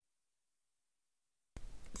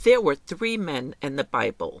There were three men in the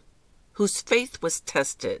Bible whose faith was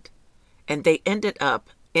tested, and they ended up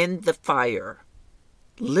in the fire.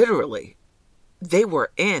 Literally, they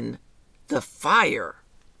were in the fire.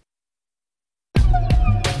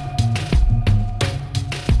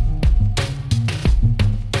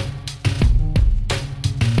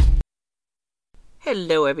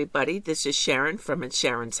 Hello, everybody. This is Sharon from In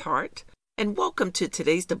Sharon's Heart, and welcome to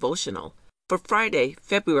today's devotional for Friday,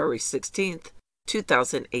 February 16th,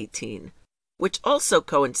 2018, which also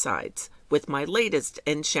coincides with my latest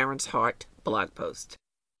In Sharon's Heart blog post.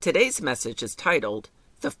 Today's message is titled,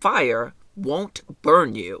 "The Fire Won't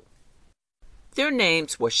Burn You." Their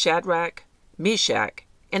names were Shadrach, Meshach,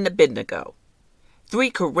 and Abednego, three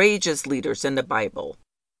courageous leaders in the Bible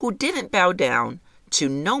who didn't bow down to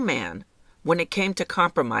no man when it came to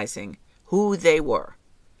compromising who they were.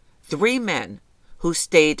 Three men who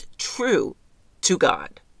stayed true to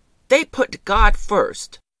God. They put God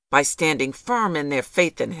first by standing firm in their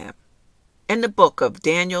faith in Him. In the book of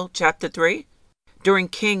Daniel, chapter 3, during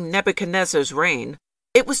King Nebuchadnezzar's reign,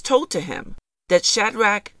 it was told to him that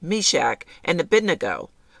Shadrach, Meshach, and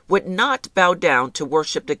Abednego would not bow down to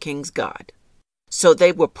worship the king's God. So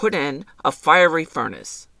they were put in a fiery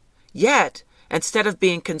furnace. Yet, instead of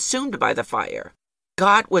being consumed by the fire,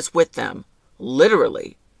 God was with them.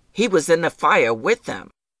 Literally, He was in the fire with them,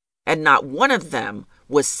 and not one of them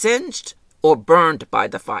was singed or burned by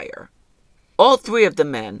the fire. All three of the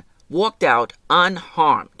men walked out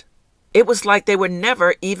unharmed. It was like they were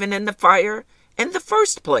never even in the fire in the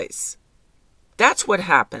first place. That's what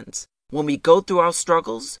happens when we go through our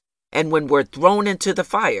struggles and when we're thrown into the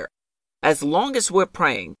fire. As long as we're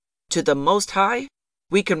praying to the Most High,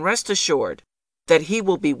 we can rest assured that He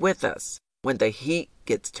will be with us when the heat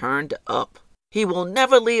gets turned up. He will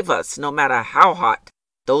never leave us, no matter how hot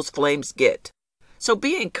those flames get. So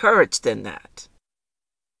be encouraged in that.